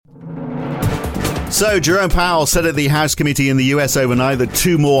So Jerome Powell said at the House committee in the US overnight that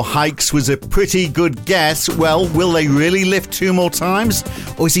 2 more hikes was a pretty good guess. Well, will they really lift 2 more times?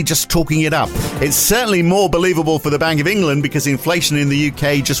 Or is he just talking it up? It's certainly more believable for the Bank of England because inflation in the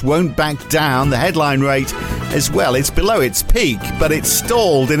UK just won't back down. The headline rate as well, it's below its peak, but it's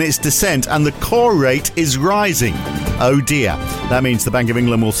stalled in its descent and the core rate is rising. Oh dear. That means the Bank of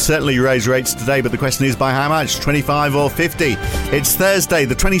England will certainly raise rates today, but the question is by how much? 25 or 50? It's Thursday,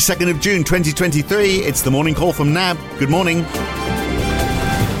 the 22nd of June, 2023. It's the morning call from NAB. Good morning.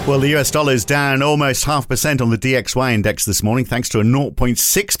 Well, the US dollar is down almost 0.5% on the DXY index this morning, thanks to a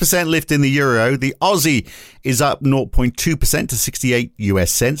 0.6% lift in the euro. The Aussie is up 0.2% to 68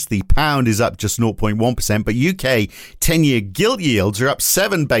 US cents. The pound is up just 0.1%, but UK 10-year gilt yields are up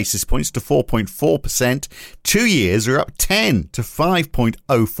 7 basis points to 4.4%. 2 years are up 10 to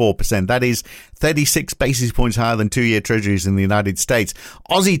 5.04%. That is 36 basis points higher than 2-year treasuries in the United States.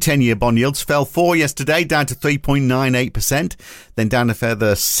 Aussie 10-year bond yields fell 4 yesterday, down to 3.98%, then down a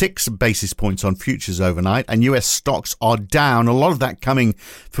further 6 basis points on futures overnight. And US stocks are down. A lot of that coming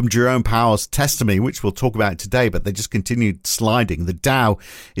from Jerome Powell's testimony, which we'll talk about today, but they just continued sliding. The Dow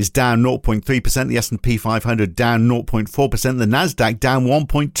is down 0.3%, the S&P 500 down 0.4%, the Nasdaq down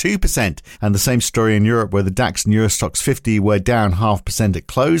 1.2%. And the same story in Europe, where the DAX and Eurostoxx 50 were down 0.5% at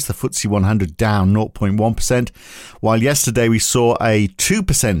close, the FTSE 100 down 0.1%, while yesterday we saw a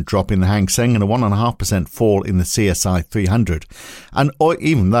 2% drop in the Hang Seng and a 1.5% fall in the CSI 300. And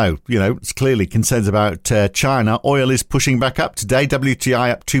even though, it's clearly concerns about China, oil is pushing back up today.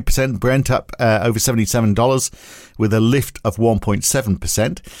 WTI up 2%, Brent up over $77 with a lift of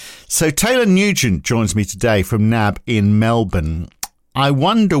 1.7%. So Taylor Nugent joins me today from NAB in Melbourne. I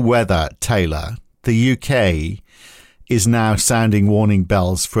wonder whether, Taylor, the UK is now sounding warning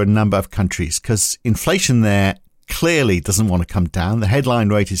bells for a number of countries because inflation there clearly doesn't want to come down. The headline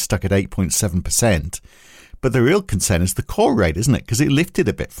rate is stuck at 8.7%. But the real concern is the core rate, isn't it? Because it lifted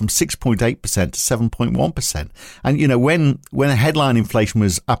a bit from 6.8% to 7.1%. And, when a headline inflation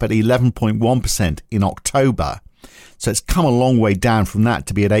was up at 11.1% in October, so it's come a long way down from that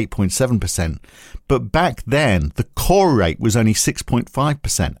to be at 8.7%. But back then, the core rate was only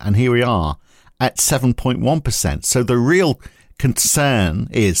 6.5%. And here we are at 7.1%. So the real concern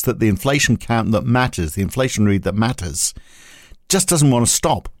is that the inflation count that matters, the inflation read that matters, just doesn't want to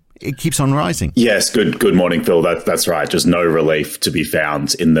stop. It keeps on rising. Yes, good morning, Phil. That's right. Just no relief to be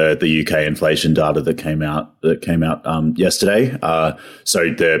found in the UK inflation data that came out yesterday.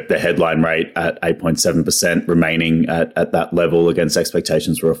 So the headline rate at 8.7% remaining at that level against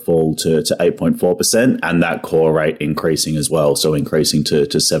expectations for a fall to 8.4%, and that core rate increasing as well. So increasing to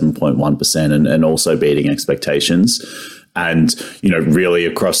 7.1% and also beating expectations. And, really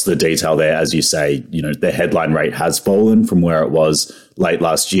across the detail there, as you say, the headline rate has fallen from where it was late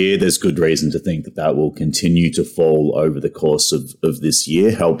last year. There's good reason to think that will continue to fall over the course of this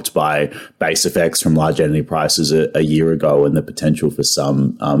year, helped by base effects from large energy prices a year ago and the potential for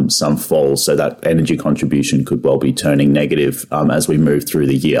some fall. So that energy contribution could well be turning negative as we move through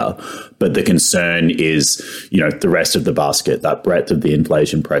the year. But the concern is, the rest of the basket, that breadth of the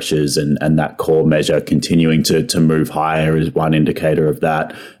inflation pressures and that core measure continuing to move higher is one indicator of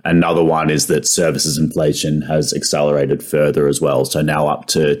that. Another one is that services inflation has accelerated further as well. So now up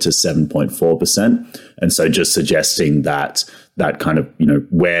to 7.4%. And so just suggesting that kind of,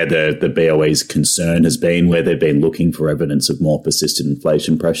 where the BOE's concern has been, where they've been looking for evidence of more persistent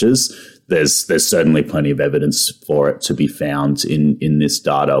inflation pressures, there's certainly plenty of evidence for it to be found in this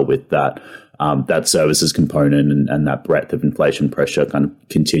data with that services component and that breadth of inflation pressure kind of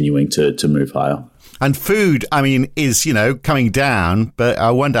continuing to move higher. And food, is, coming down, but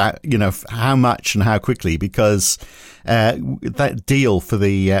I wonder, how much and how quickly, because that deal for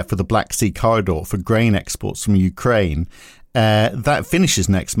the Black Sea corridor for grain exports from Ukraine, that finishes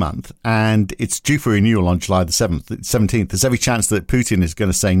next month and it's due for renewal on July the 17th. There's every chance that Putin is going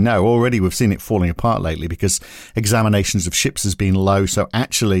to say no. Already we've seen it falling apart lately because examinations of ships has been low. So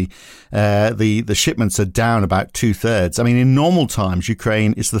actually, the shipments are down about 2/3. In normal times,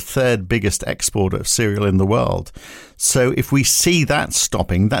 Ukraine is the 3rd biggest exporter of cereal in the world. So if we see that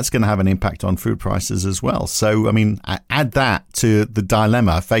stopping, that's going to have an impact on food prices as well. So, add that to the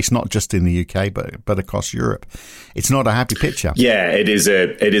dilemma faced not just in the UK, but across Europe. It's not a happy picture. Yeah, it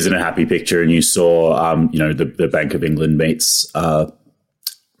isn't a happy picture. And you saw, the Bank of England meets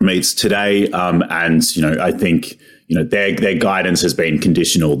today. And, I think, their guidance has been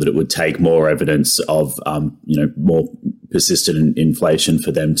conditional that it would take more evidence of, more persistent inflation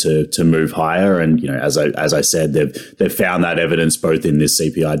for them to move higher. And, as I said, they've found that evidence both in this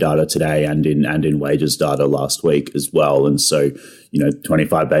CPI data today and in wages data last week as well. And so,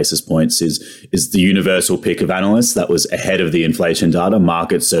 25 basis points is the universal pick of analysts. That was ahead of the inflation data.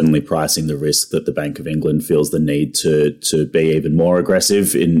 Markets certainly pricing the risk that the Bank of England feels the need to be even more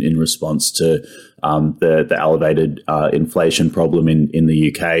aggressive in response to the elevated inflation problem in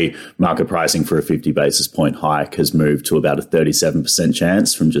the UK. Market pricing for a 50 basis point hike has moved to about a 37%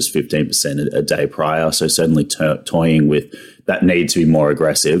 chance from just 15% a day prior. So certainly toying with that need to be more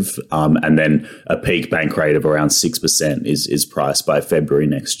aggressive. And then a peak bank rate of around 6% is priced by February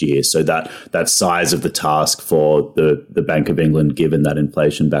next year. So that size of the task for the Bank of England, given that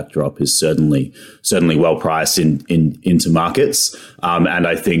inflation backdrop, is certainly well priced into markets. And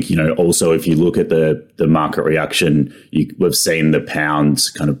I think, also if you look at the market reaction, we've seen the pound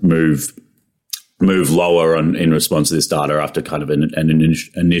kind of move lower in response to this data after kind of an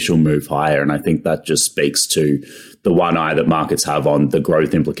initial move higher. And I think that just speaks to the one eye that markets have on the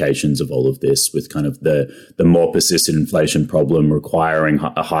growth implications of all of this, with kind of the more persistent inflation problem requiring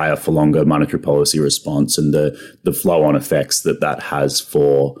a higher for longer monetary policy response, and the flow on effects that has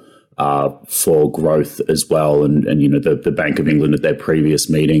for growth as well. And the Bank of England at their previous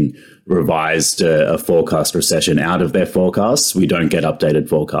meeting revised a forecast recession out of their forecasts. We don't get updated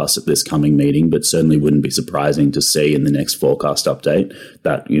forecasts at this coming meeting, but certainly wouldn't be surprising to see in the next forecast update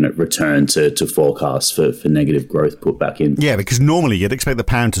that, return to forecasts for negative growth put back in. Yeah, because normally you'd expect the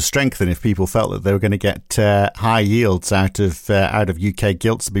pound to strengthen if people felt that they were going to get high yields out of UK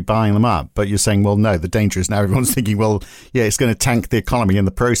gilts to be buying them up. But you're saying, well, no, the danger is now everyone's thinking, well, yeah, it's going to tank the economy in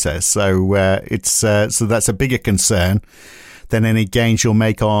the process. So so that's a bigger concern than any gains you'll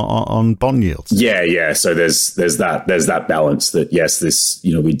make on bond yields. Yeah. So there's that balance that, yes, this,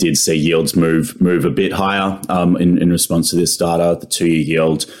 we did see yields move a bit higher in response to this data. The 2-year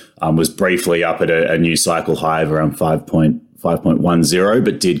yield was briefly up at a new cycle high of around 5.10,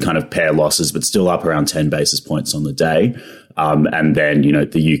 but did kind of pair losses, but still up around 10 basis points on the day. And then,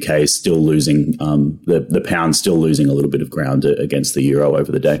 the UK is still losing, the pound still losing a little bit of ground against the euro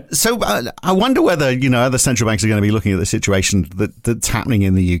over the day. So I wonder whether, other central banks are going to be looking at the situation that's happening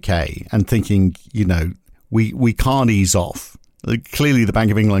in the UK and thinking, we can't ease off. Clearly, the Bank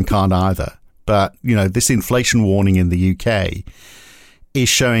of England can't either. But, this inflation warning in the UK is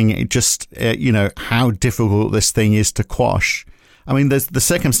showing just, how difficult this thing is to quash. I mean, the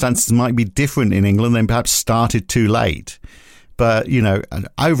circumstances might be different in England. They perhaps started too late. But,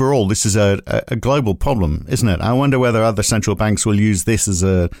 overall, this is a global problem, isn't it? I wonder whether other central banks will use this as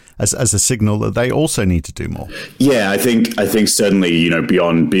a signal that they also need to do more. Yeah, I think certainly,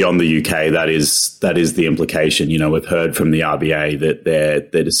 beyond the UK, that is the implication. We've heard from the RBA that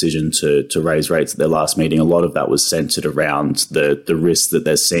their decision to raise rates at their last meeting, a lot of that was centered around the risk that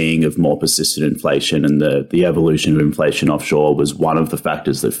they're seeing of more persistent inflation, and the evolution of inflation offshore was one of the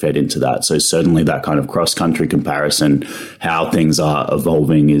factors that fed into that. So certainly that kind of cross-country comparison, how things are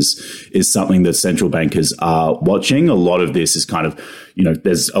evolving, is something that central bankers are watching. A lot of this is kind of,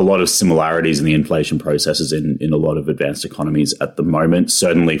 there's a lot of similarities in the inflation processes in a lot of advanced economies at the moment.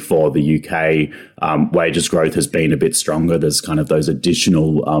 Certainly for the UK, wages growth has been a bit stronger. There's kind of those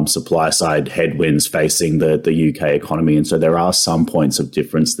additional supply side headwinds facing the UK economy. And so there are some points of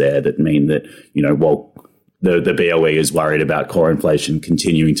difference there that mean that, while the BOE is worried about core inflation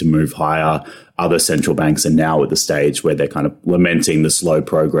continuing to move higher, other central banks are now at the stage where they're kind of lamenting the slow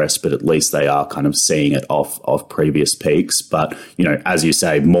progress, but at least they are kind of seeing it off previous peaks. But, as you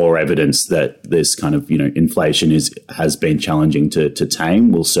say, more evidence that this kind of, inflation has been challenging to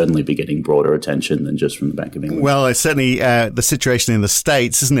tame will certainly be getting broader attention than just from the Bank of England. Well, it's certainly the situation in the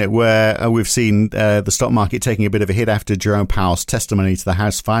States, isn't it, where we've seen the stock market taking a bit of a hit after Jerome Powell's testimony to the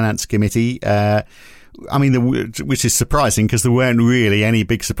House Finance Committee. Which is surprising because there weren't really any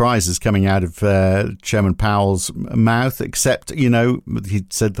big surprises coming out of Chairman Powell's mouth, except, he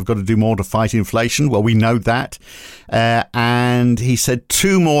said they've got to do more to fight inflation. Well, we know that. And he said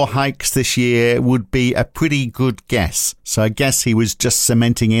 2 more hikes this year would be a pretty good guess. So I guess he was just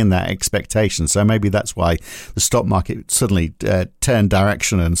cementing in that expectation. So maybe that's why the stock market suddenly turned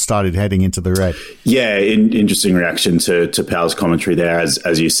direction and started heading into the red. Yeah, interesting reaction to Powell's commentary there.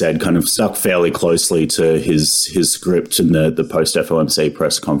 As you said, kind of stuck fairly closely to his script in the post FOMC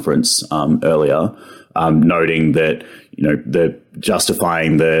press conference earlier, noting that the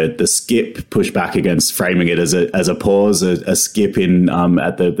justifying the skip, pushback against framing it as a pause, a skip in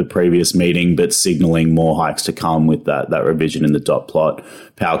at the previous meeting, but signaling more hikes to come with that revision in the dot plot.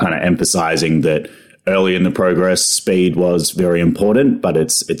 Powell kind of emphasizing that early in the progress, speed was very important, but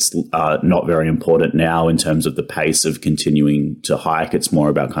it's not very important now in terms of the pace of continuing to hike. It's more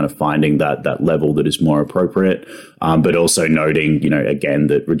about kind of finding that level that is more appropriate, but also noting, again,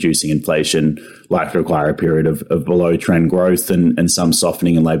 that reducing inflation likely require a period of below trend growth and some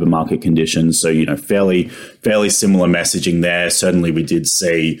softening in labour market conditions. So, fairly similar messaging there. Certainly, we did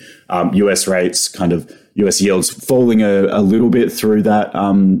see US rates US yields falling a little bit through that,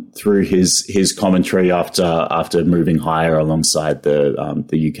 through his commentary after moving higher alongside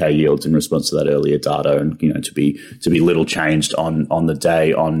the UK yields in response to that earlier data, and to be little changed on the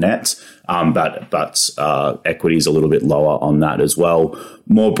day on net, but equities a little bit lower on that as well.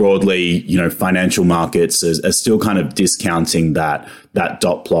 More broadly, financial markets are still kind of discounting that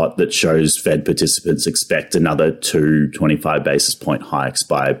dot plot that shows Fed participants expect another 25 basis point hikes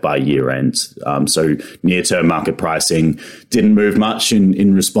by year end. So near-term market pricing didn't move much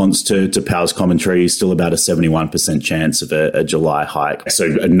in response to Powell's commentary, still about a 71% chance of a July hike. So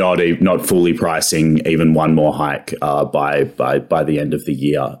not fully pricing even one more hike by the end of the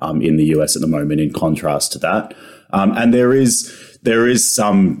year in the US at the moment, in contrast to that. And there is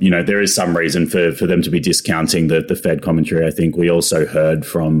some reason for them to be discounting the Fed commentary. I think we also heard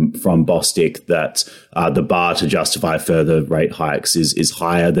from Bostic that the bar to justify further rate hikes is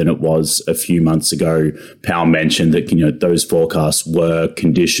higher than it was a few months ago. Powell mentioned that those forecasts were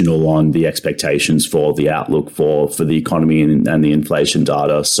conditional on the expectations for the outlook for the economy and the inflation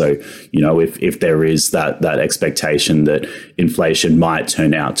data. So if there is that expectation that inflation might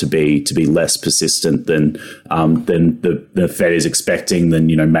turn out to be less persistent than the Fed is expecting,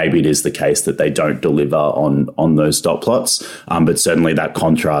 then maybe it is the case that they don't deliver on those dot plots. But certainly that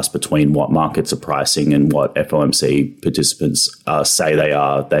contrast between what markets are pricing and what FOMC participants say they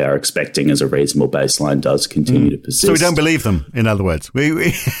are expecting as a reasonable baseline does continue to persist. So we don't believe them. In other words, we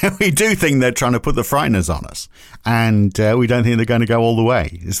we do think they're trying to put the frighteners on us, and we don't think they're going to go all the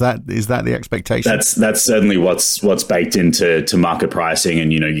way. Is that the expectation? That's certainly what's baked into market pricing,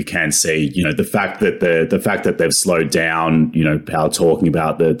 and you can see the fact that they've slowed down. Powell talking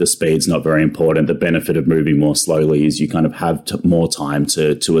about the speed's not very important. The benefit of moving more slowly is you kind of have more time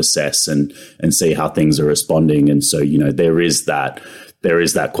to assess and see how things are responding. And so, there is that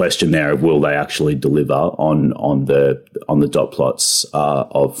question there of will they actually deliver on the dot plots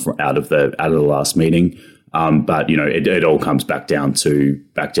out of the last meeting. But it all comes back down to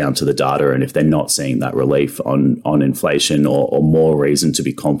the data, and if they're not seeing that relief on inflation or more reason to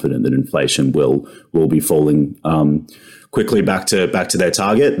be confident that inflation will be falling quickly back to their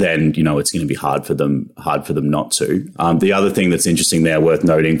target, then it's going to be hard for them not to. The other thing that's interesting there, worth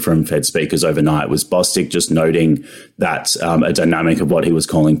noting from Fed speakers overnight, was Bostic just noting that a dynamic of what he was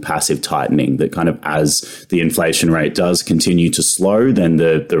calling passive tightening, that kind of as the inflation rate does continue to slow, then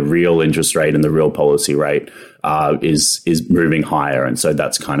the real interest rate and the real policy rate is moving higher, and so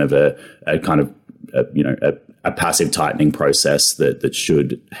that's kind of a passive tightening process that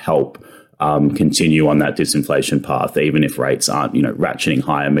should help continue on that disinflation path. Even if rates aren't ratcheting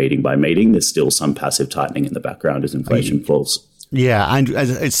higher meeting by meeting, there's still some passive tightening in the background as inflation falls. Yeah, and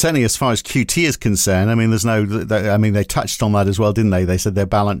it's certainly as far as QT is concerned. I mean, they touched on that as well, didn't they? They said their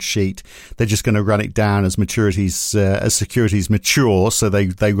balance sheet, they're just going to run it down as securities mature. So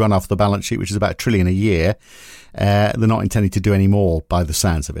they run off the balance sheet, which is about $1 trillion a year. They're not intending to do any more by the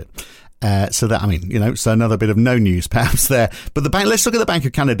sounds of it. So another bit of no news perhaps there. But let's look at the Bank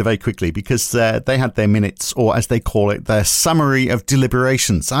of Canada very quickly, because they had their minutes, or as they call it, their summary of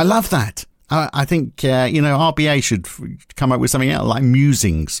deliberations. I love that. I think, RBA should come up with something else like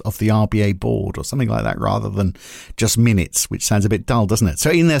musings of the RBA board or something like that, rather than just minutes, which sounds a bit dull, doesn't it?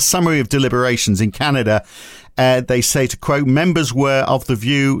 So in their summary of deliberations in Canada, they say, to quote, members were of the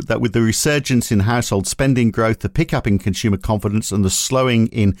view that with the resurgence in household spending growth, the pickup in consumer confidence and the slowing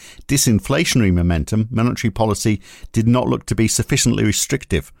in disinflationary momentum, monetary policy did not look to be sufficiently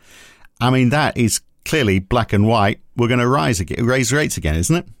restrictive. I mean, that is clearly black and white. We're going to raise rates again,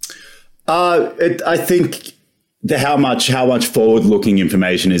 isn't it? I think how much forward-looking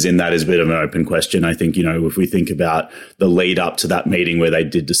information is in that is a bit of an open question. I think, if we think about the lead up to that meeting where they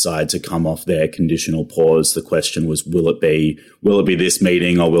did decide to come off their conditional pause, the question was, will it be this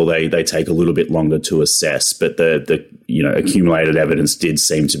meeting, or will they take a little bit longer to assess? But the accumulated evidence did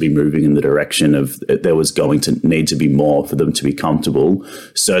seem to be moving in the direction of there was going to need to be more for them to be comfortable.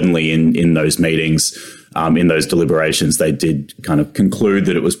 Certainly in those meetings, in those deliberations, they did kind of conclude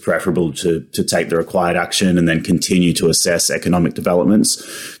that it was preferable to take the required action and then continue to assess economic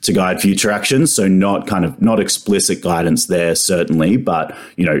developments to guide future actions. So not explicit guidance there, certainly, but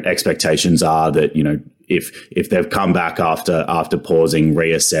expectations are that if they've come back after pausing,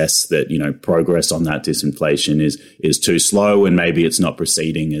 reassess that, progress on that disinflation is too slow, and maybe it's not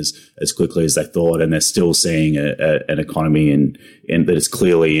proceeding as quickly as they thought, and they're still seeing an economy in that is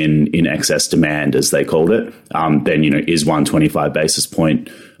clearly in excess demand, as they called it, then, is 125 basis point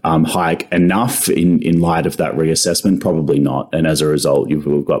hike enough in light of that reassessment? Probably not. And as a result,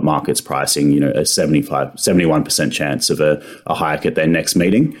 we've got markets pricing, a 71% chance of a hike at their next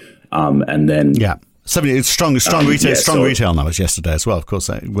meeting. And then... Yeah. Strong retail numbers yesterday as well. Of course,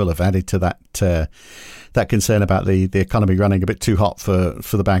 that will have added to that concern about the economy running a bit too hot for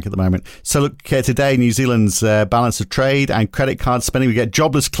the bank at the moment. So look, today, New Zealand's balance of trade and credit card spending. We get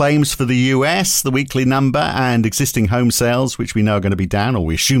jobless claims for the US, the weekly number, and existing home sales, which we know are going to be down, or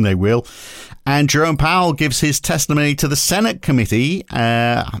we assume they will. And Jerome Powell gives his testimony to the Senate committee.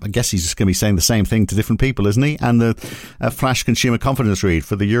 I guess he's just going to be saying the same thing to different people, isn't he? And the flash consumer confidence read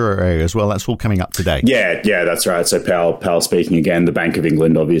for the euro area as well. That's all coming up today. Yeah, that's right. So Powell speaking again. The Bank of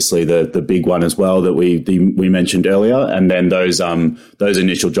England, obviously the big one as well that we mentioned earlier. And then those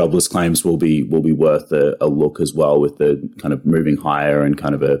initial jobless claims will be worth a look as well, with the kind of moving higher and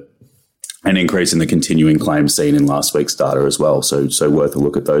kind of an increase in the continuing claims seen in last week's data as well. So worth a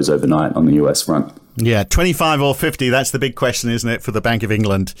look at those overnight on the US front. Yeah, 25 or 50, that's the big question, isn't it, for the Bank of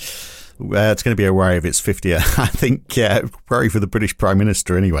England? It's going to be a worry if it's 50. I think worry for the British Prime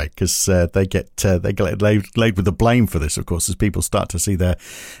Minister anyway, because they get laid with the blame for this, of course, as people start to see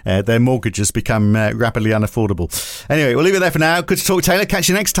their mortgages become rapidly unaffordable. Anyway, we'll leave it there for now. Good to talk, Taylor. Catch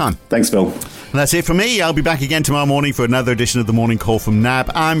you next time. Thanks, Phil. And that's it from me. I'll be back again tomorrow morning for another edition of the Morning Call from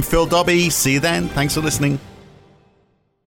NAB. I'm Phil Dobbie. See you then. Thanks for listening.